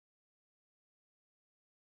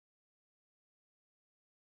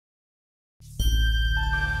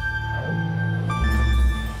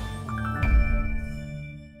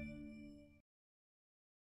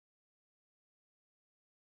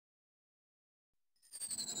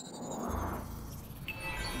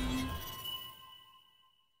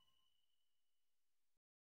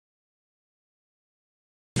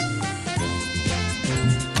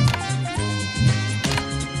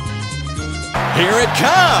it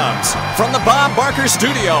comes! From the Bob Barker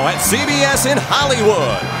Studio at CBS in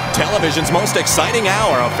Hollywood. Television's most exciting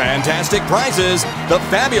hour of fantastic prizes. The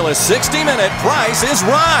fabulous 60-minute Price is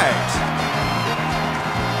Right.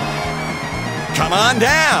 Come on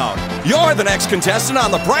down. You're the next contestant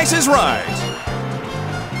on The Price is Right.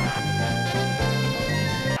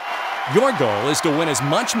 Your goal is to win as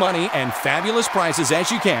much money and fabulous prizes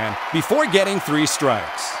as you can before getting 3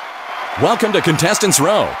 strikes. Welcome to Contestants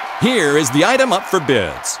Row. Here is the item up for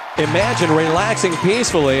bids. Imagine relaxing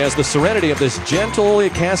peacefully as the serenity of this gently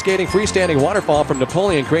cascading freestanding waterfall from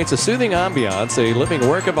Napoleon creates a soothing ambiance, a living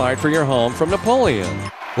work of art for your home from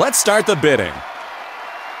Napoleon. Let's start the bidding.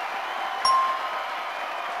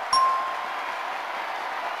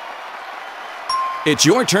 It's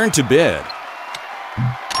your turn to bid.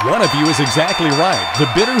 One of you is exactly right. The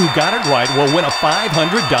bidder who got it right will win a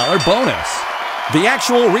 $500 bonus. The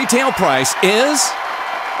actual retail price is...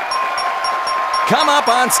 Come up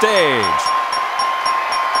on stage.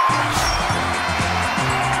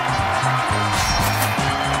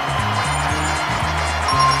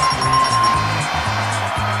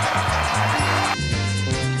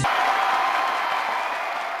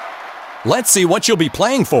 Let's see what you'll be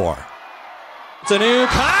playing for. It's a new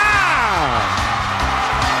car!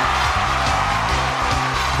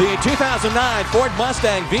 The 2009 Ford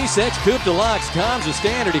Mustang V6 Coupe Deluxe comes with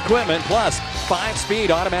standard equipment plus 5-speed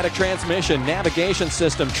automatic transmission, navigation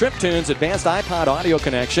system, trip tunes, advanced iPod audio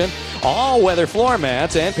connection, all-weather floor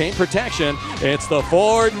mats, and paint protection. It's the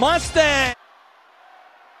Ford Mustang!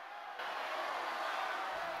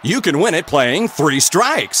 You can win it playing 3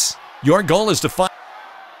 strikes. Your goal is to find...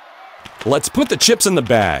 Let's put the chips in the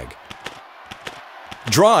bag.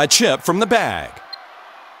 Draw a chip from the bag.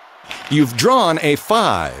 You've drawn a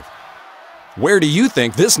 5. Where do you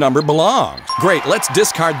think this number belongs? Great, let's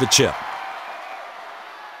discard the chip.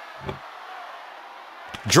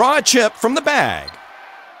 Draw a chip from the bag.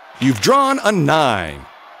 You've drawn a 9.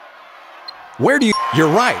 Where do you... You're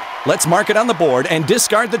right. Let's mark it on the board and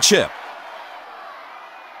discard the chip.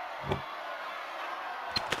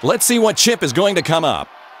 Let's see what chip is going to come up.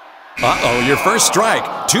 Uh-oh, your first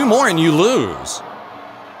strike. 2 more and you lose.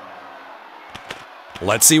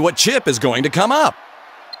 Let's see what chip is going to come up.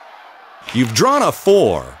 You've drawn a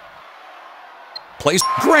 4. Place.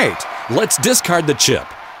 Great. Let's discard the chip.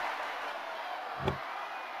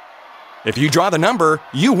 If you draw the number,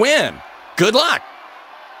 you win. Good luck.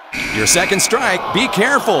 Your second strike. Be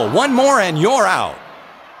careful. 1 more and you're out.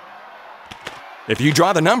 If you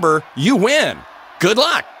draw the number, you win. Good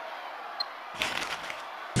luck.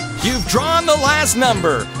 You've drawn the last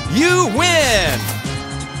number. You win.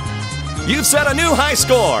 You've set a new high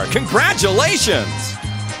score. Congratulations!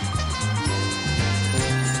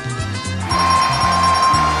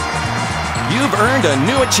 You've earned a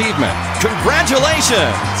new achievement.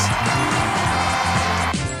 Congratulations!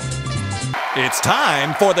 It's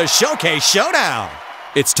time for the Showcase Showdown.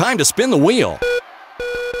 It's time to spin the wheel.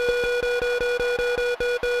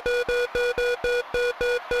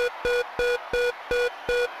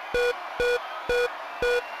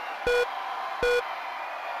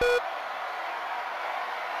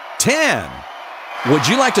 $10. Would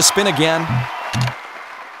you like to spin again?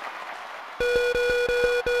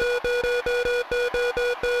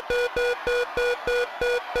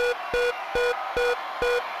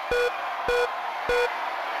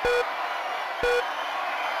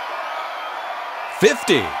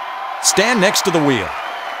 $50. Stand next to the wheel.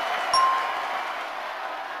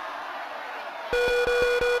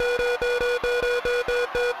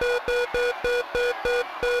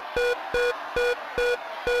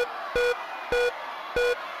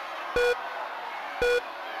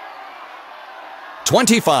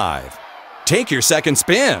 $25. Take your second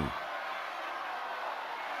spin.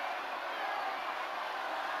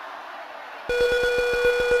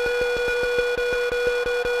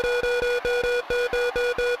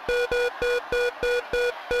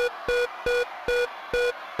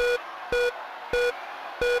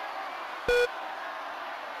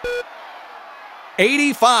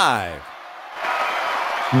 $85.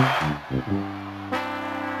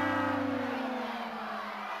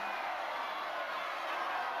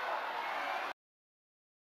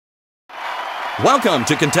 Welcome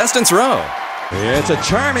to Contestants Row. It's a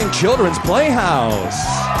charming children's playhouse.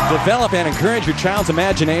 Develop and encourage your child's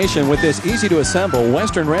imagination with this easy-to-assemble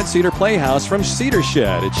Western Red Cedar Playhouse from Cedar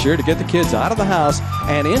Shed. It's sure to get the kids out of the house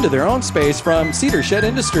and into their own space from Cedar Shed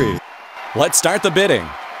Industries. Let's start the bidding.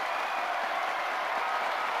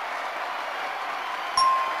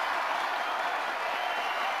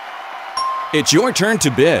 It's your turn to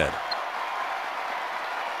bid.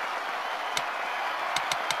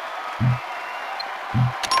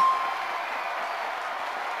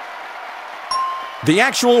 The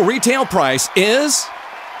actual retail price is...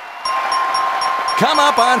 Come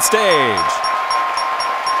up on stage.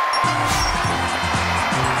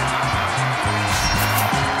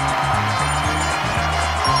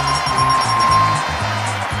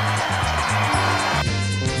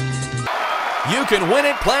 You can win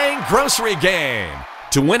it playing Grocery Game.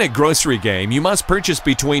 To win at Grocery Game, you must purchase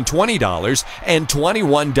between $20 and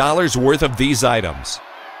 $21 worth of these items.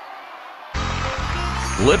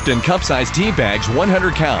 Lipton cup-sized tea bags,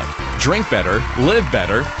 100 count. Drink better, live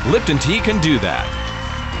better. Lipton tea can do that.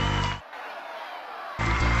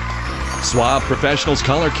 Suave Professionals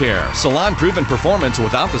Color Care, salon-proven performance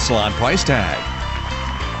without the salon price tag.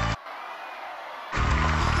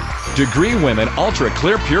 Degree Women Ultra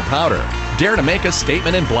Clear Pure Powder. Dare to make a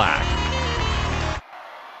statement in black.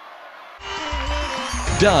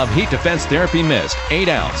 Dove Heat Defense Therapy Mist, 8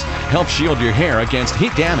 ounce. Helps shield your hair against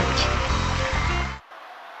heat damage.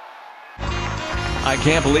 I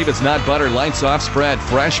can't believe it's not butter light soft spread.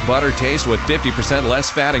 Fresh butter taste with 50%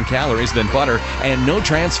 less fat and calories than butter and no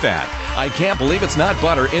trans fat. I can't believe it's not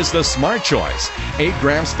butter is the smart choice. 8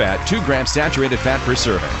 grams fat, 2 grams saturated fat per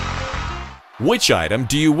serving. Which item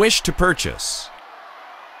do you wish to purchase?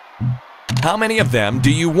 How many of them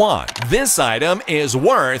do you want? This item is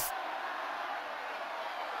worth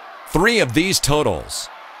 3 of these totals.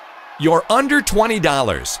 You're under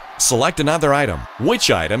 $20. Select another item. Which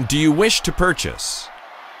item do you wish to purchase?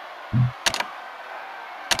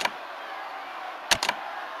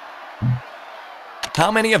 How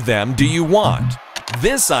many of them do you want?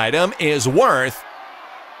 This item is worth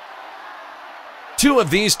 2 of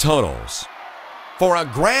these totals. For a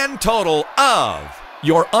grand total of...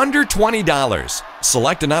 You're under $20.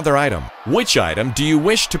 Select another item. Which item do you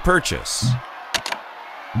wish to purchase?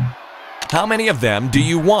 How many of them do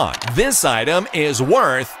you want? This item is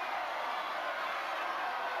worth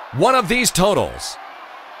 1 of these totals.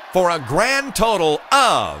 For a grand total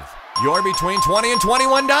of... You're between $20 and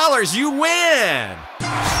 $21. You win!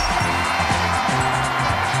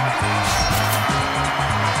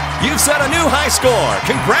 You've set a new high score.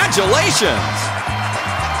 Congratulations!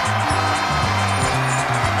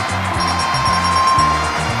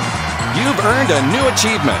 You've earned a new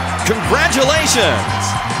achievement. Congratulations!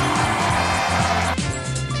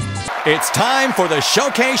 It's time for the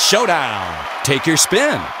Showcase Showdown. Take your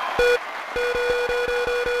spin.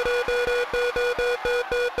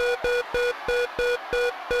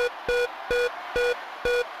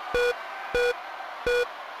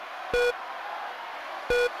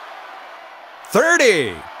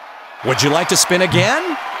 $30. Would you like to spin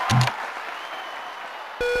again?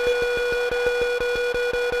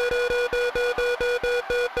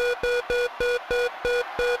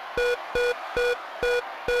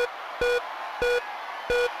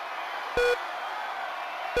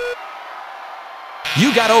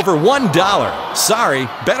 You got over $1. Sorry,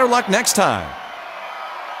 better luck next time.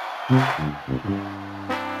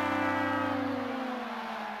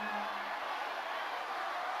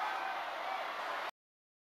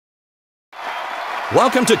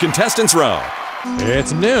 Welcome to Contestants Row.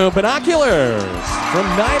 It's new binoculars. From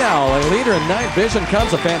Night Owl, a leader in night vision,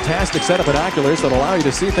 comes a fantastic set of binoculars that allow you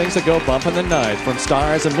to see things that go bump in the night. From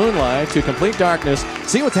stars and moonlight to complete darkness,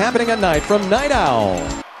 see what's happening at night from Night Owl.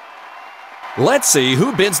 Let's see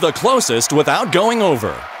who bids the closest without going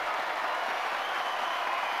over.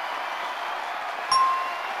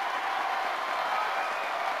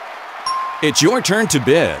 It's your turn to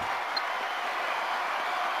bid.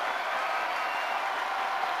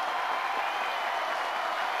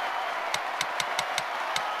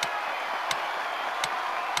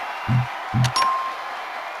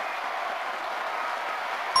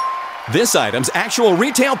 This item's actual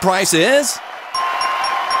retail price is...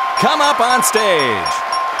 Come up on stage.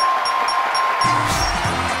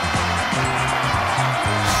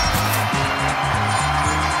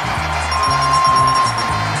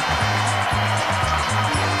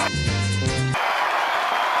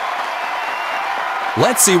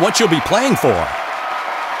 Let's see what you'll be playing for.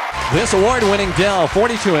 This award-winning Dell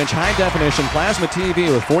 42-inch high-definition plasma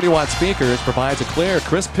TV with 40-watt speakers provides a clear,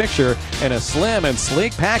 crisp picture in a slim and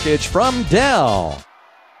sleek package from Dell.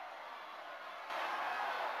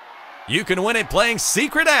 You can win it playing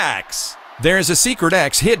Secret X. There's a Secret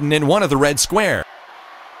X hidden in one of the red squares.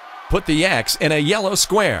 Put the X in a yellow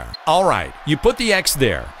square. All right, you put the X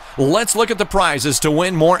there. Let's look at the prizes to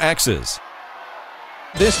win more X's.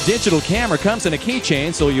 This digital camera comes in a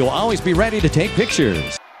keychain, so you'll always be ready to take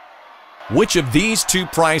pictures. Which of these 2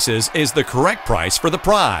 prices is the correct price for the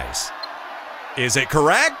prize? Is it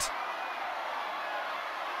correct?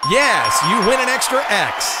 Yes, you win an extra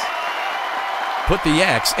X. Put the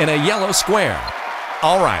X in a yellow square.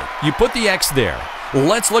 All right, you put the X there.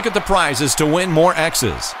 Let's look at the prizes to win more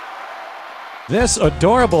X's. This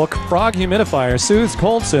adorable frog humidifier soothes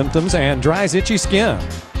cold symptoms and dries itchy skin.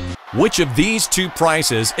 Which of these two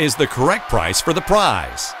prices is the correct price for the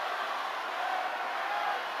prize?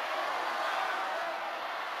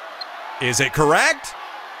 Is it correct?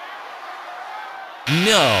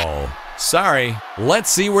 No. Sorry. Let's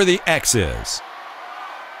see where the X is.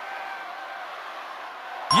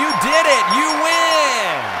 You did it! You win!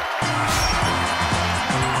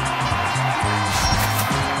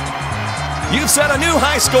 You've set a new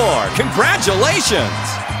high score! Congratulations!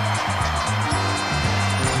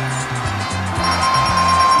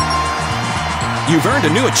 You've earned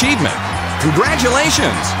a new achievement.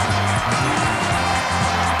 Congratulations!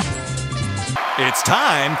 It's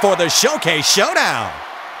time for the Showcase Showdown!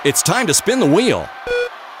 It's time to spin the wheel.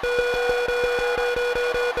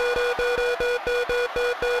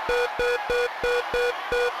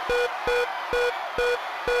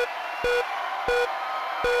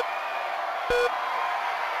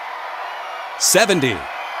 $70.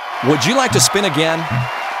 Would you like to spin again?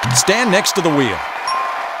 Stand next to the wheel.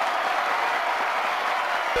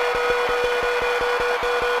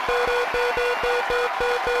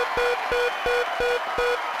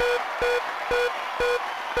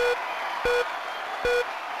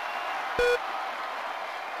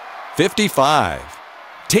 $55.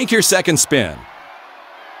 Take your second spin.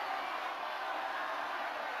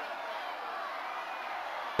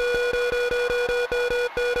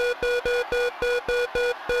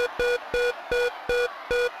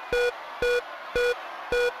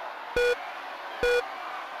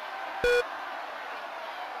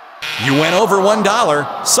 You went over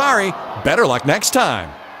 $1. Sorry, better luck next time.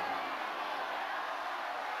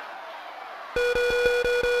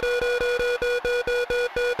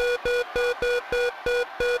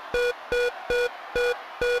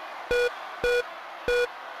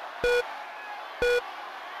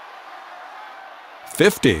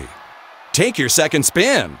 $50. Take your second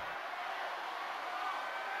spin.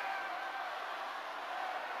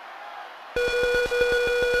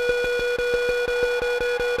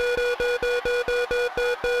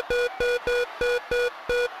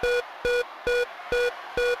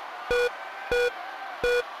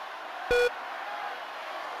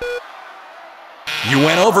 You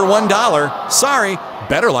went over $1. Sorry,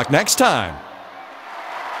 better luck next time.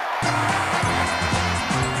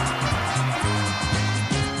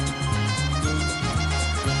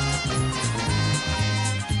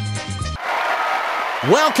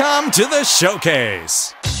 Welcome to the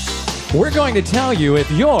Showcase. We're going to tell you if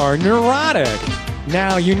you're neurotic.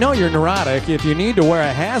 Now, you know you're neurotic if you need to wear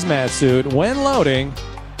a hazmat suit when loading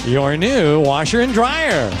your new washer and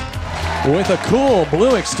dryer. With a cool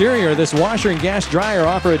blue exterior, this washer and gas dryer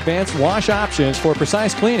offer advanced wash options for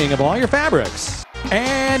precise cleaning of all your fabrics.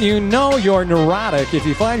 And you know you're neurotic if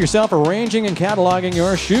you find yourself arranging and cataloging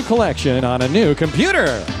your shoe collection on a new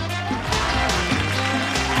computer.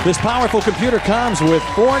 This powerful computer comes with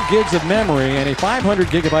 4 gigs of memory and a 500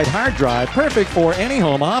 gigabyte hard drive, perfect for any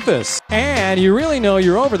home office. And you really know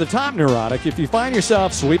you're over the top neurotic if you find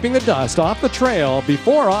yourself sweeping the dust off the trail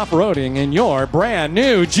before off-roading in your brand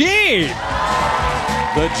new Jeep.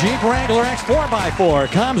 The Jeep Wrangler X 4x4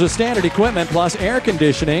 comes with standard equipment plus air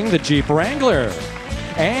conditioning, the Jeep Wrangler.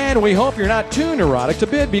 And we hope you're not too neurotic to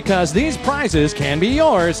bid because these prizes can be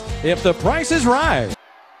yours if the price is right.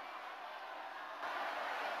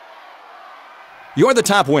 You're the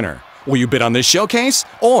top winner. Will you bid on this showcase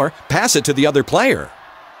or pass it to the other player?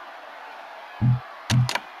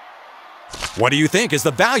 What do you think is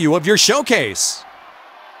the value of your showcase?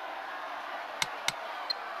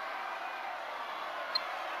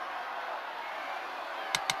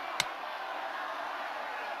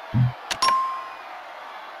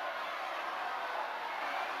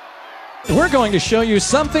 We're going to show you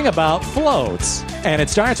something about floats. And it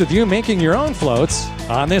starts with you making your own floats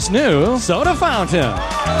on this new soda fountain.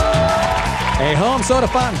 A home soda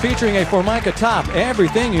fountain featuring a Formica top.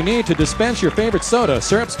 Everything you need to dispense your favorite soda.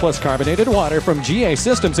 Syrups plus carbonated water from GA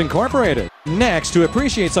Systems Incorporated. Next, to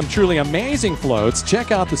appreciate some truly amazing floats,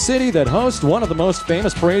 check out the city that hosts one of the most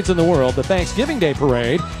famous parades in the world, the Thanksgiving Day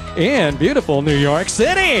Parade in beautiful New York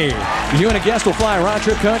City. You and a guest will fly a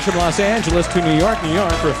round-trip coach from Los Angeles to New York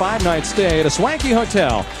for a 5-night stay at a swanky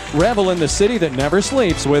hotel. Revel in the city that never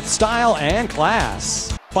sleeps with style and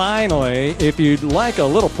class. Finally, if you'd like a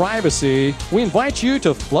little privacy, we invite you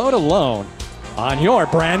to float alone on your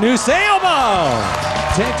brand new sailboat.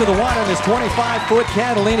 Take to the water in this 25-foot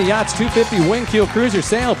Catalina Yachts 250 wing keel cruiser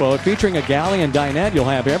sailboat featuring a galley and dinette. You'll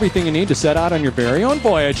have everything you need to set out on your very own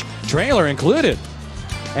voyage, trailer included.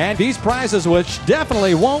 And these prizes, which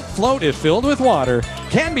definitely won't float if filled with water,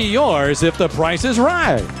 can be yours if the price is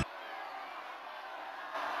right.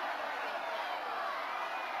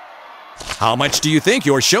 How much do you think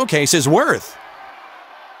your showcase is worth?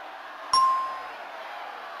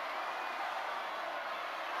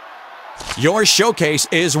 Your showcase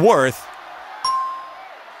is worth,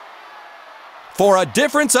 for a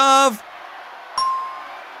difference of,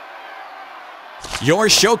 your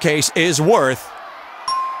showcase is worth,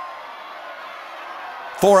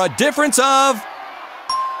 for a difference of,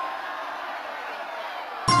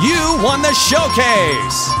 you won the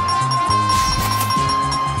showcase!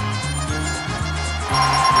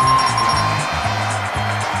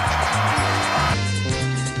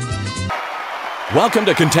 Welcome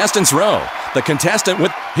to Contestants Row. The contestant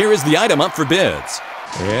with, here is the item up for bids.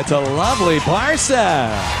 It's a lovely bar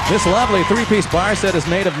set. This lovely three-piece bar set is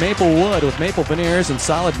made of maple wood with maple veneers and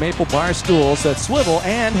solid maple bar stools that swivel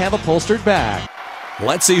and have upholstered back.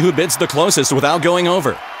 Let's see who bids the closest without going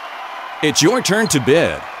over. It's your turn to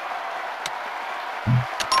bid.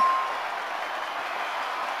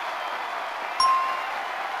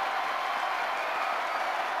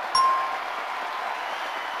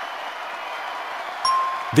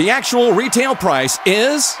 The actual retail price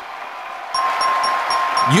is...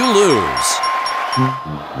 you lose.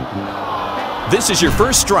 This is your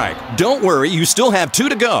first strike. Don't worry, you still have 2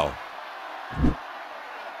 to go.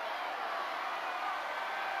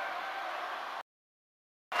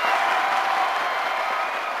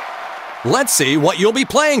 Let's see what you'll be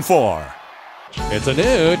playing for. It's a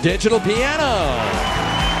new digital piano.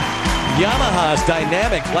 Yamaha's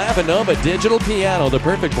dynamic Clavinova digital piano, the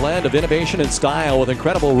perfect blend of innovation and style with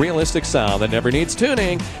incredible realistic sound that never needs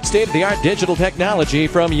tuning. State-of-the-art digital technology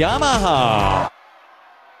from Yamaha.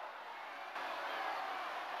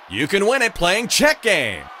 You can win it playing Check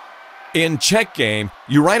Game. In Check Game,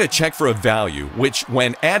 you write a check for a value which,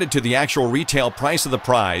 when added to the actual retail price of the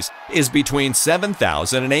prize, is between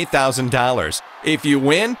 $7,000 and $8,000. If you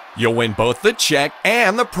win, you'll win both the check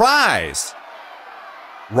and the prize.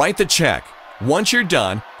 Write the check. Once you're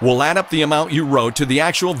done, we'll add up the amount you wrote to the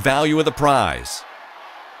actual value of the prize.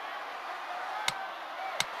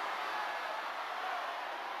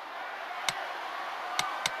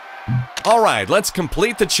 All right, let's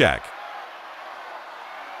complete the check.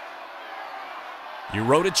 You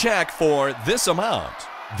wrote a check for this amount.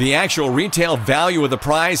 The actual retail value of the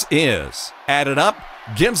prize is, added up,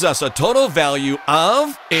 gives us a total value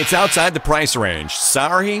of, it's outside the price range.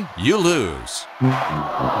 Sorry, you lose.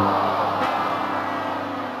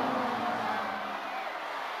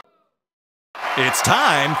 It's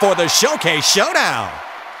time for the Showcase Showdown.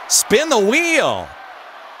 Spin the wheel.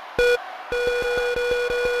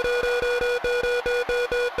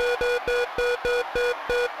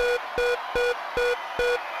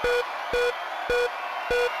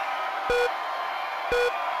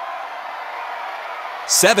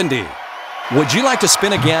 $70. Would you like to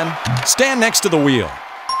spin again? Stand next to the wheel.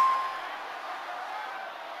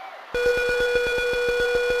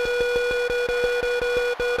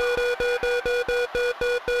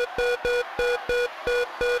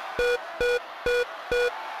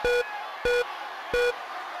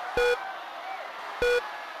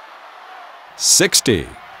 $60.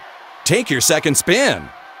 Take your second spin.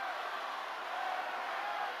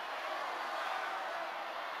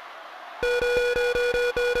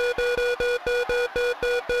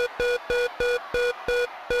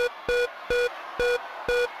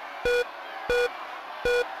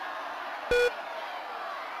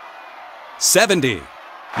 $70.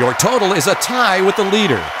 Your total is a tie with the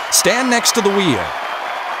leader. Stand next to the wheel.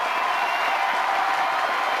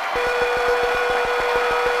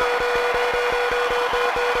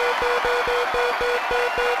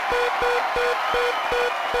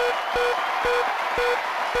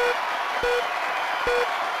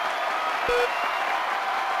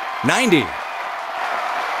 $90.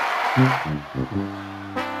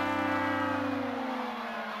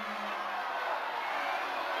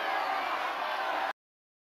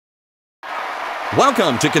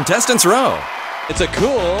 Welcome to Contestants Row. It's a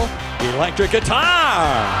cool electric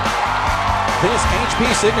guitar. This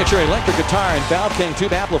HP Signature electric guitar and Valve King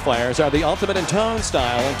tube amplifiers are the ultimate in tone,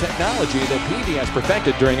 style, and technology that Peavey has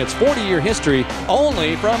perfected during its 40-year history,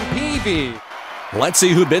 only from Peavey. Let's see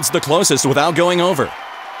who bids the closest without going over.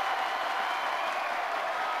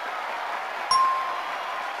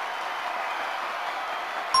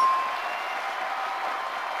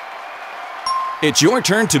 It's your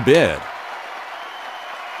turn to bid.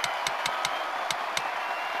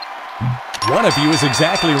 One of you is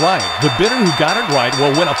exactly right. The bidder who got it right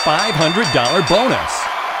will win a $500 bonus.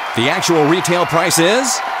 The actual retail price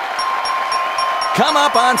is? Come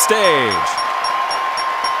up on stage.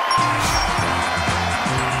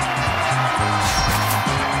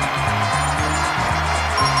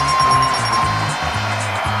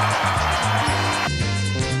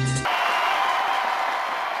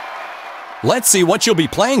 Let's see what you'll be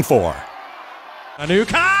playing for. A new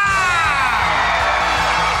car!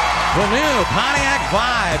 The new Pontiac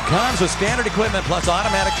Vibe comes with standard equipment plus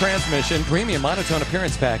automatic transmission, premium monotone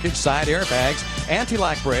appearance package, side airbags,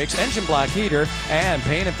 anti-lock brakes, engine block heater, and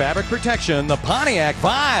paint and fabric protection. The Pontiac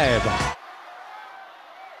Vibe.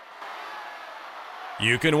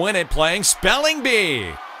 You can win it playing Spelling Bee.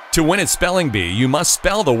 To win at Spelling Bee, you must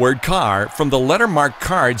spell the word car from the letter marked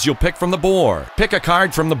cards you'll pick from the board. Pick a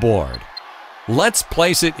card from the board. Let's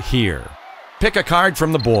place it here. Pick a card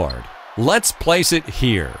from the board. Let's place it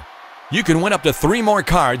here. You can win up to 3 more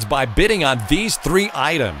cards by bidding on these 3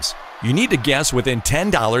 items. You need to guess within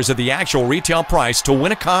 $10 of the actual retail price to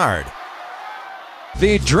win a card.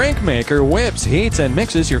 The Drink Maker whips, heats, and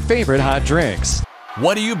mixes your favorite hot drinks.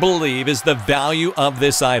 What do you believe is the value of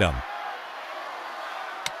this item?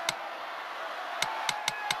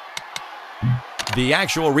 The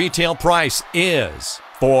actual retail price is,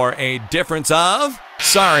 for a difference of?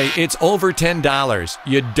 Sorry, it's over $10.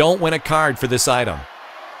 You don't win a card for this item.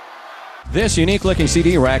 This unique-looking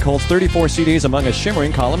CD rack holds 34 CDs among a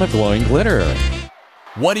shimmering column of glowing glitter.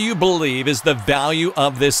 What do you believe is the value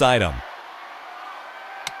of this item?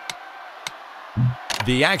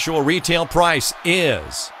 The actual retail price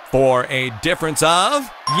is, for a difference of?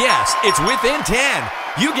 Yes, it's within 10.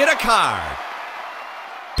 You get a card.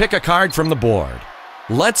 Pick a card from the board.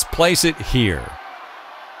 Let's place it here.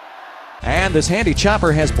 And this handy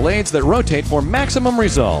chopper has blades that rotate for maximum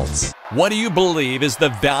results. What do you believe is the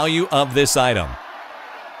value of this item?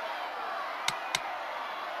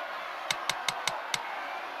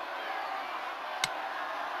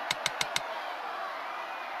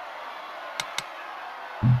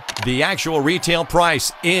 The actual retail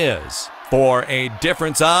price is, for a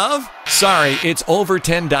difference of? Sorry, it's over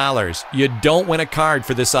 $10. You don't win a card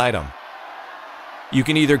for this item. You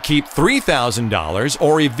can either keep $3,000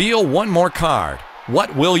 or reveal 1 more card.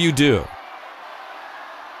 What will you do?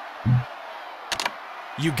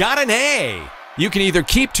 You got an A. You can either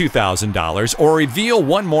keep $2,000 or reveal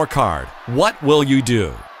 1 more card. What will you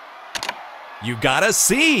do? You got a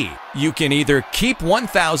C. You can either keep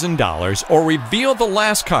 $1,000 or reveal the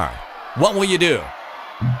last card. What will you do?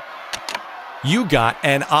 You got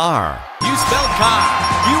an R. You spelled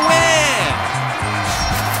car. You win!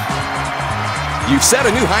 You've set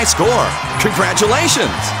a new high score.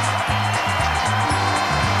 Congratulations!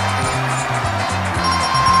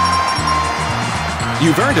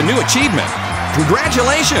 You've earned a new achievement.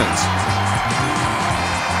 Congratulations!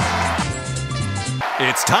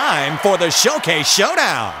 It's time for the Showcase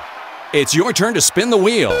Showdown. It's your turn to spin the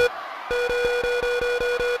wheel.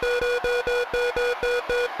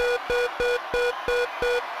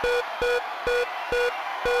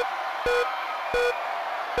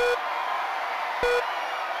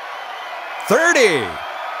 $30.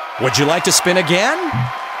 Would you like to spin again?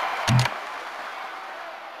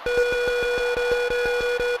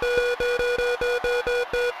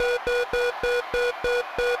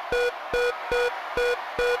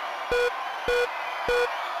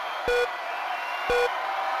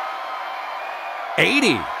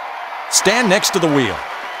 $80. Stand next to the wheel.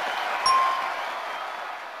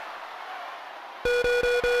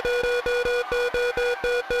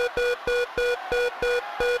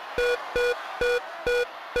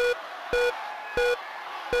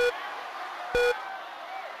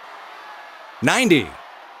 $90.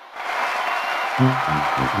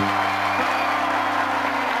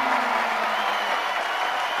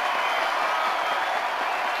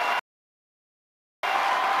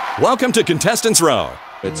 Welcome to Contestants Row.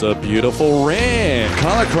 It's a beautiful ring.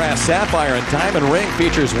 Colorcraft Sapphire and Diamond Ring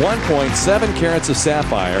features 1.7 carats of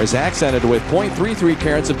sapphires, accented with 0.33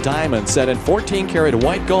 carats of diamond, set in 14-karat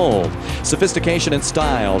white gold. Sophistication and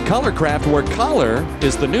style. Colorcraft, where color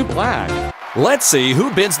is the new black. Let's see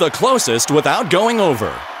who bids the closest without going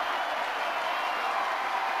over.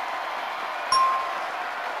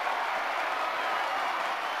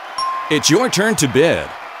 It's your turn to bid.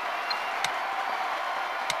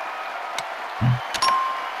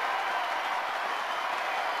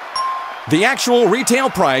 The actual retail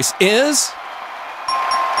price is?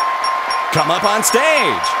 Come up on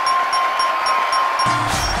stage.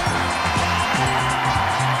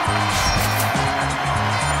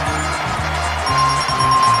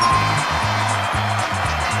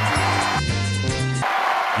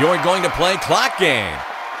 You're going to play Clock Game.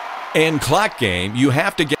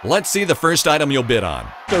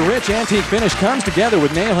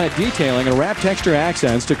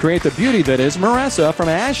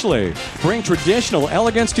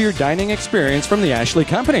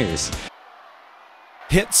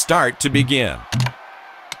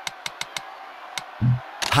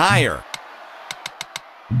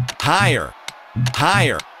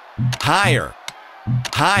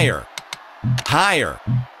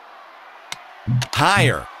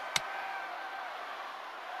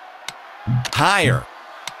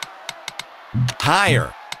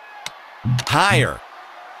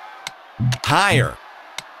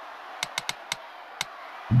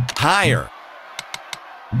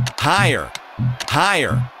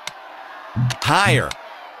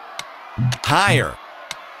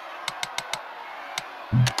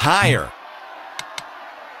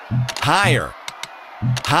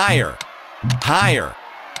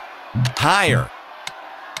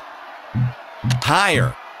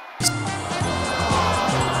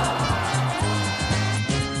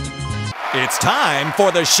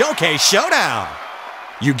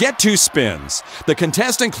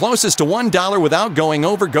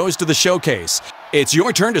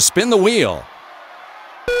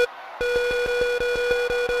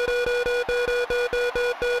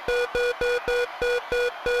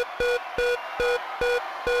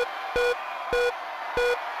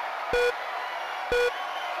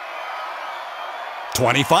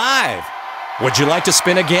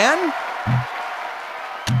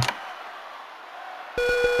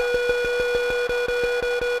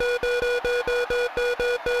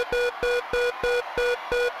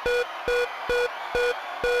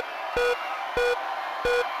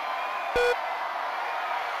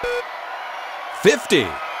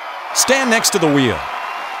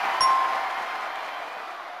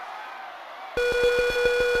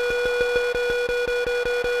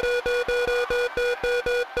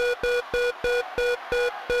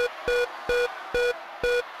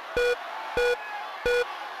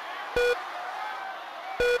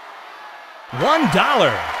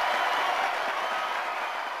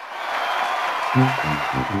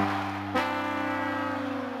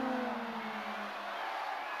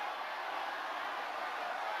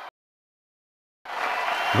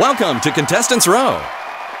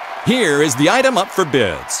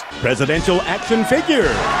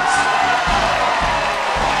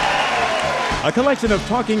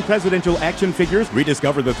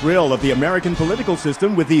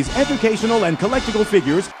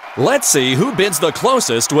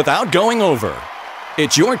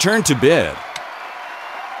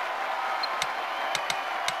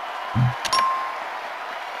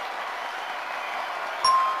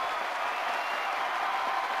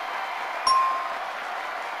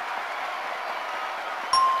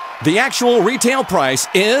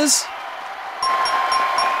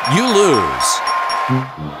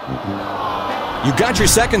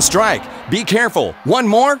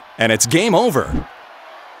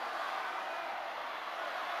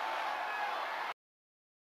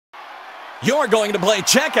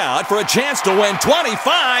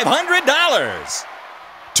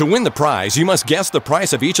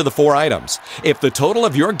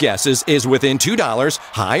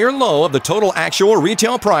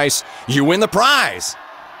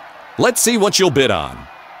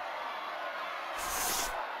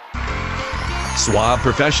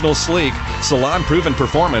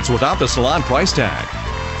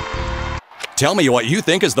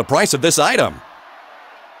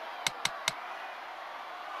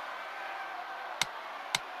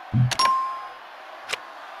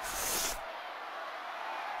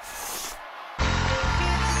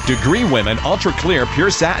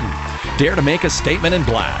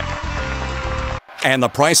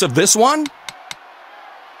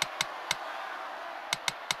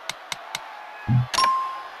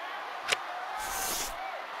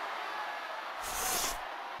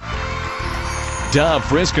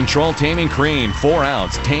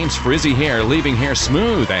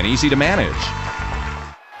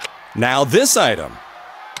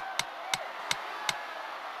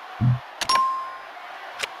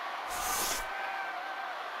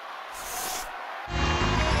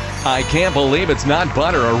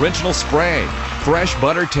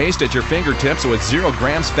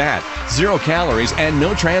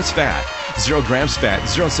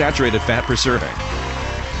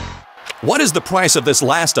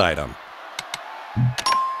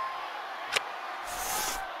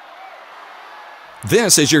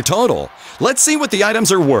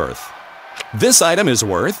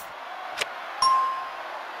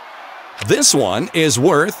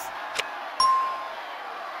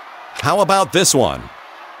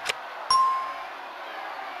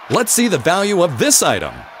 Let's see the value of this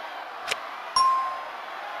item.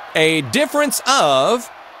 A difference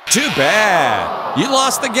of... Too bad. You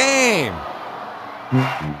lost the game.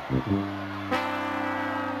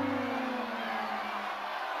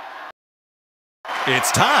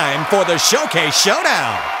 It's time for the Showcase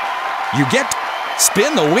Showdown. You get to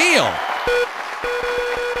spin the wheel.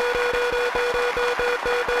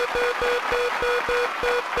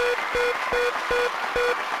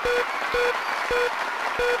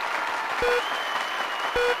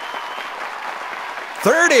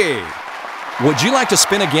 $30. Would you like to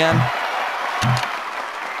spin again?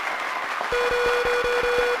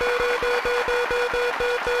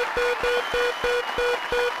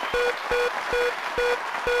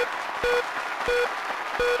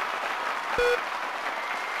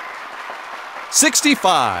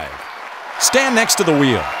 $65. Stand next to the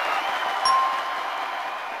wheel.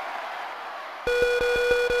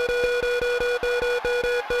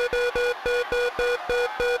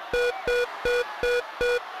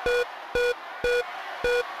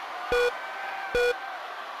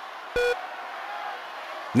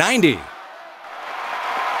 $90.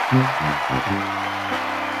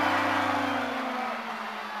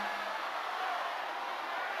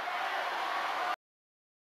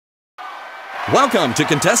 Welcome to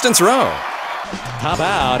Contestants Row. How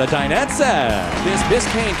about a dinette set? This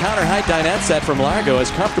Biscayne counter height dinette set from Largo is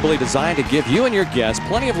comfortably designed to give you and your guests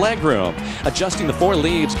plenty of leg room. Adjusting the 4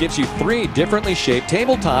 leaves gives you 3 differently shaped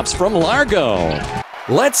tabletops from Largo.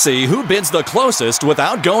 Let's see who bids the closest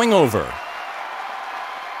without going over.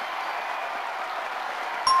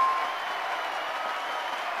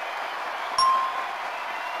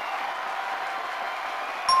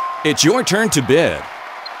 It's your turn to bid.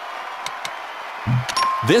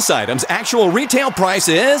 This item's actual retail price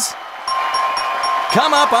is...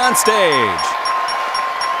 Come up on stage.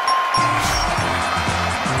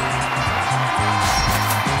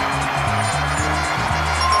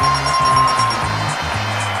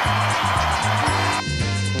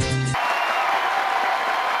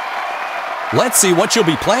 Let's see what you'll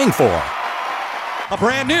be playing for. A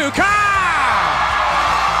brand new car!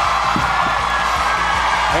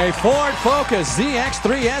 A Ford Focus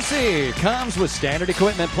ZX3 SE comes with standard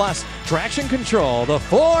equipment plus traction control. The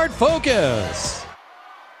Ford Focus.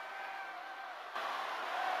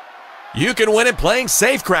 You can win it playing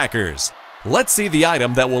Safe Crackers. Let's see the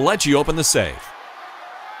item that will let you open the safe.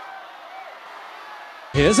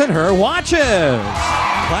 His and her watches.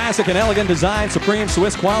 Classic and elegant design, supreme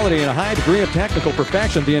Swiss quality, and a high degree of technical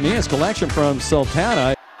perfection. The Aeneas collection from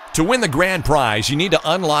Sultana. To win the grand prize, you need to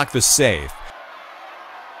unlock the safe.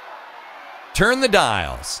 Turn the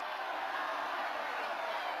dials.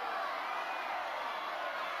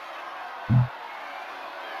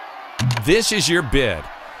 This is your bid.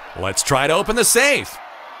 Let's try to open the safe.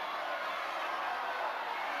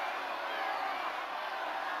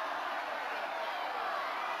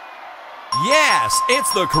 Yes,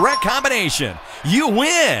 it's the correct combination. You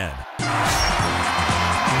win.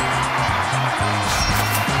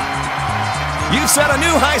 You've set a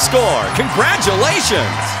new high score.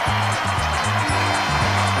 Congratulations.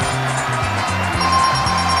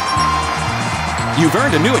 You've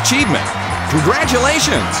earned a new achievement.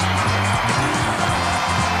 Congratulations!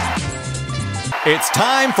 It's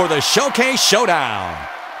time for the Showcase Showdown.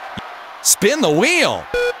 Spin the wheel.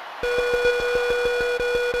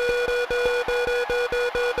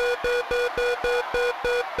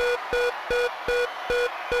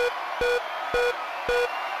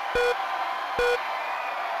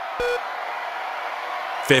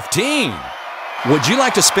 $15. Would you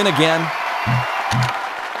like to spin again?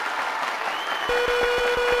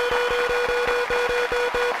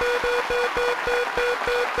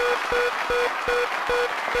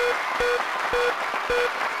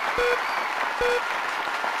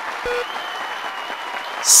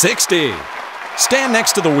 $60. Stand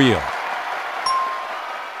next to the wheel.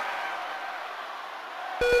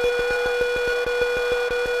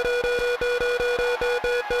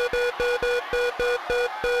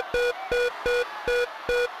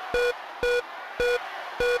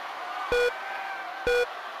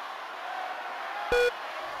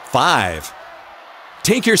 $5.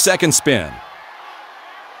 Take your second spin.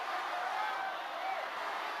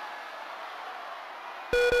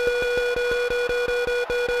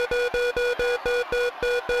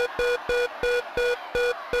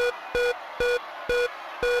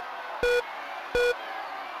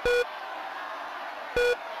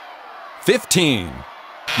 $15.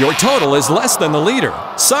 Your total is less than the leader.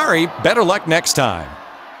 Sorry, better luck next time.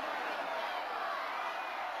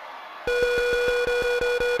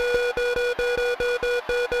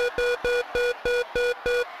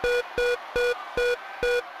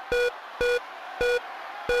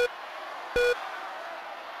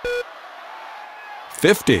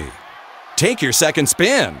 $50. Take your second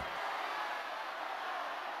spin.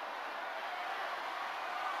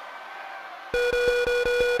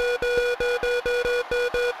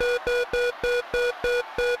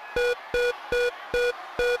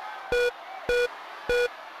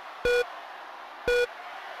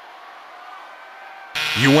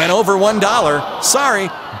 You went over $1. Sorry,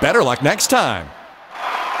 better luck next time.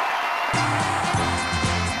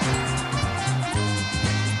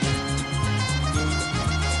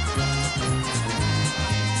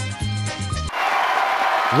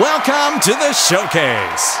 Welcome to the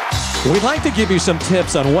showcase. We'd like to give you some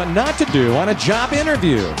tips on what not to do on a job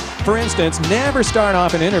interview. For instance, never start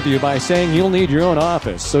off an interview by saying you'll need your own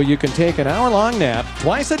office so you can take an hour-long nap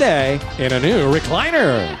twice a day in a new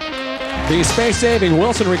recliner. The space-saving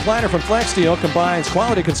Wilson recliner from FlexSteel combines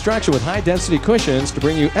quality construction with high-density cushions to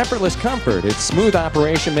bring you effortless comfort. Its smooth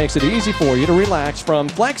operation makes it easy for you to relax from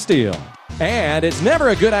FlexSteel. And it's never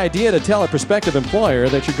a good idea to tell a prospective employer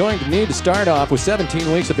that you're going to need to start off with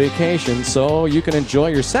 17 weeks of vacation so you can enjoy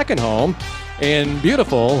your second home in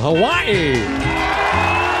beautiful Hawaii.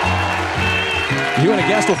 You and a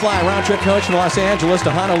guest will fly a round-trip coach from Los Angeles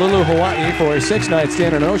to Honolulu, Hawaii for a 6-night stay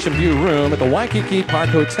in an ocean view room at the Waikiki Park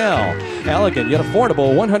Hotel. Elegant yet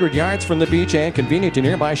affordable, 100 yards from the beach and convenient to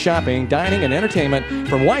nearby shopping, dining, and entertainment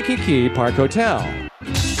from Waikiki Park Hotel.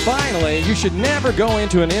 Finally, you should never go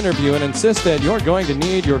into an interview and insist that you're going to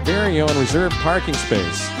need your very own reserved parking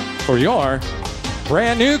space for your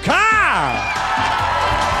brand new car.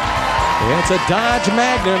 It's a Dodge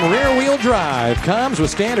Magnum rear-wheel drive. Comes with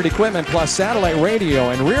standard equipment plus satellite radio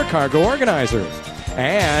and rear cargo organizer.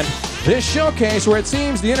 And this showcase, where it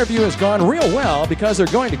seems the interview has gone real well because they're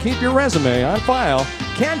going to keep your resume on file,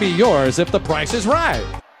 can be yours if the price is right.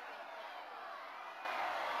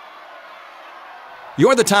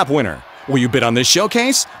 You're the top winner. Will you bid on this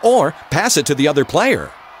showcase or pass it to the other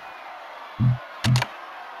player?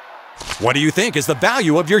 What do you think is the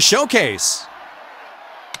value of your showcase?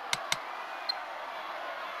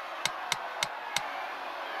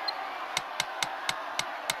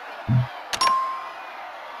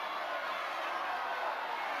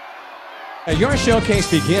 Your showcase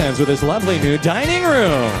begins with this lovely new dining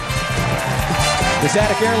room. This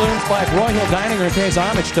attic heirlooms by Broyhill Dining Room pays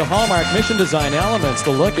homage to Hallmark Mission design elements.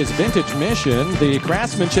 The look is vintage Mission. The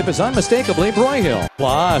craftsmanship is unmistakably Broyhill.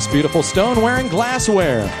 Plus, beautiful stoneware and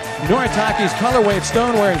glassware. Noritaki's Colorwave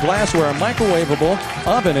stoneware and glassware are microwavable,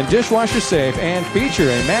 oven and dishwasher safe, and feature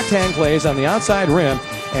a matte tan glaze on the outside rim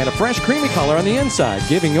and a fresh creamy color on the inside,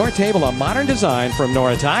 giving your table a modern design from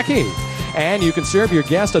Noritaki. And you can serve your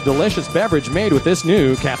guest a delicious beverage made with this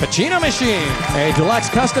new cappuccino machine. A deluxe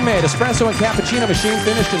custom-made espresso and cappuccino machine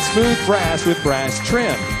finished in smooth brass with brass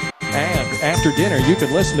trim. And after dinner, you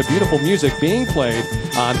can listen to beautiful music being played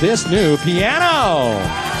on this new piano.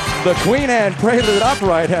 The Queen Anne Prelude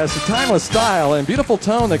Upright has a timeless style and beautiful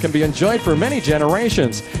tone that can be enjoyed for many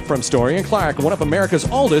generations from Story & Clark, one of America's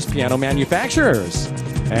oldest piano manufacturers.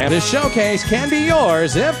 And this showcase can be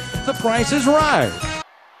yours if the price is right.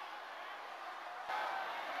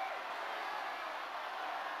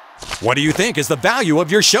 What do you think is the value of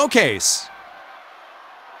your showcase?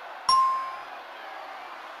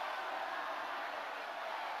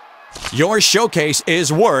 Your showcase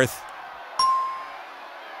is worth,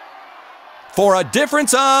 for a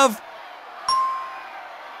difference of,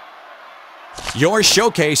 your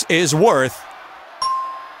showcase is worth,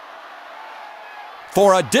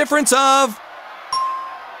 for a difference of,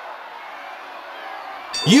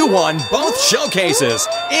 you won both showcases.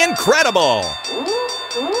 Incredible!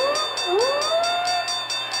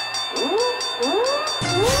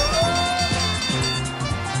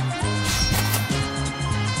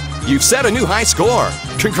 You've set a new high score.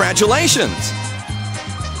 Congratulations!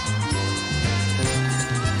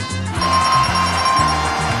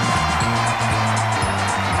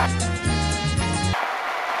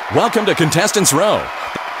 Welcome to Contestants Row.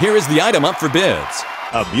 Here is the item up for bids.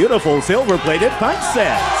 A beautiful silver-plated punch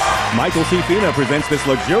set. Michael C. Fina presents this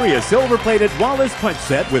luxurious silver-plated Wallace punch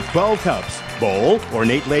set with 12 cups, bowl,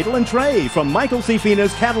 ornate ladle, and tray from Michael C.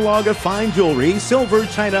 Fina's catalog of fine jewelry, silver,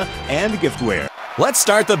 china, and giftware. Let's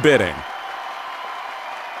start the bidding.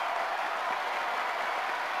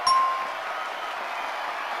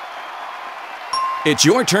 It's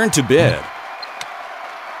your turn to bid.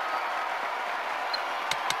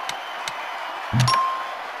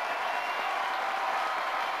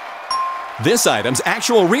 This item's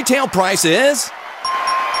actual retail price is...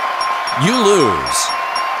 You lose.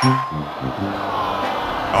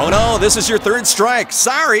 Oh no, this is your third strike.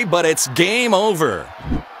 Sorry, but it's game over.